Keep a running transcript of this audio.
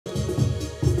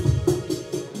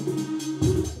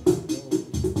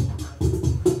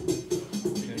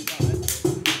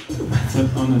an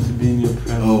honor to be in your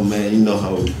presence. Oh man, you know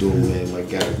how we do, man. My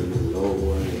guy, the little old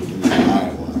one, and give me the high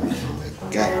one. My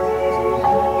God.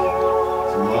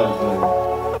 It's a lot of fun.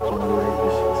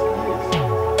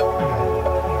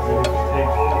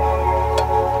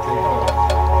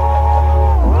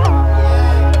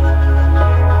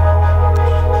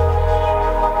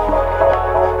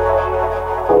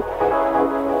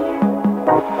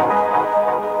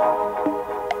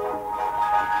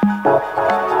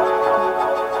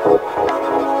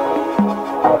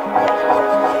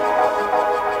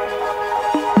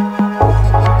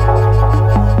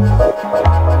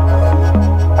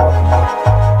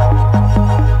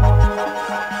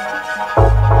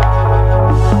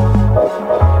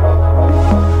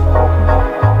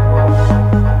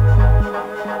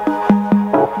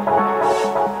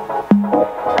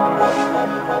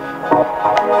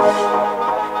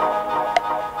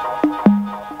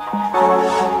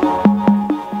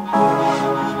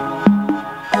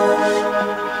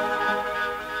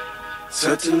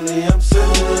 Certainly I'm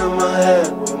sitting in my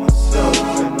head with myself,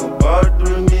 ain't no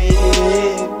bothering me.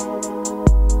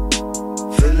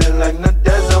 Feeling like the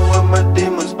desert with my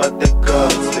demons, but the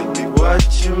gods, they be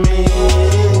watching me.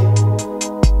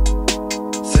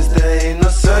 Since there ain't no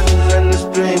sun in the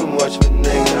stream, watch me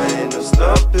nigga, ain't no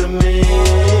stopping me.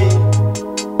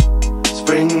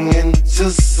 Spring into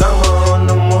summer on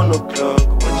the moon o'clock,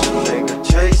 watch a nigga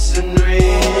chasing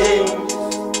dreams.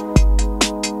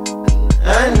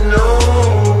 I know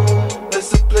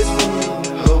there's a place for me,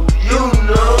 hope you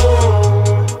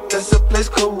know. There's a place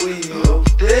called we, hope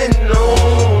they know.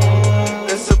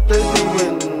 There's a place we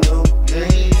win,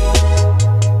 okay.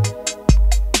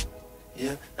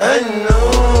 Yeah, I know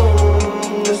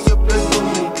there's a place for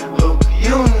me, hope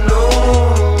you know.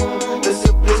 There's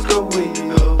a place called we,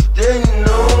 hope they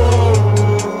know.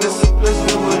 There's a place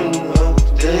we win,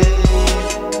 okay.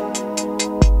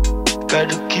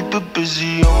 Gotta keep it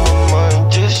busy on my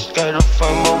mind, just gotta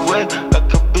find my way.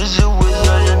 Like a busy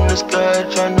wizard in the sky,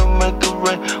 trying to make it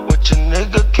rain. Watch a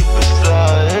nigga keep it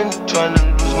flying, trying to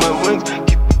lose my wings.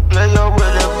 Keep it player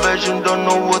with a vision, don't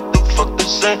know what the fuck to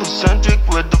say. Eccentric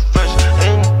with the fresh,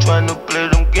 ain't trying to play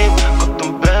them games. Got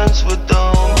them bands with the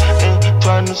home, ain't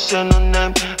trying to say no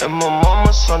name. And my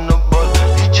mama's on the ball,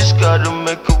 you just gotta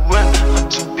make a win.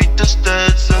 Had to beat the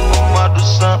stats and no matter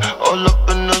sound, all up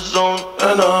in the zone,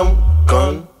 and I'm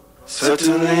gone.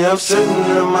 Certainly I'm sitting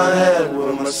in my head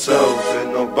with myself,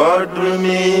 ain't no bothering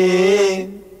me.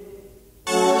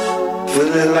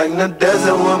 Feeling like the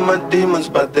desert with my demons,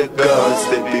 but the gods,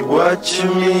 they be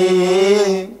watching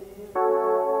me.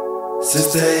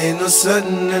 Since there ain't no sun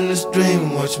in this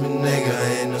dream, watch me nigga,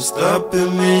 ain't no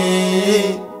stopping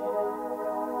me.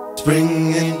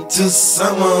 Spring into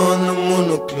summer on the moon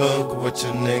o'clock, watch a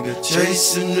nigga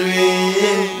chasing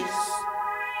dreams.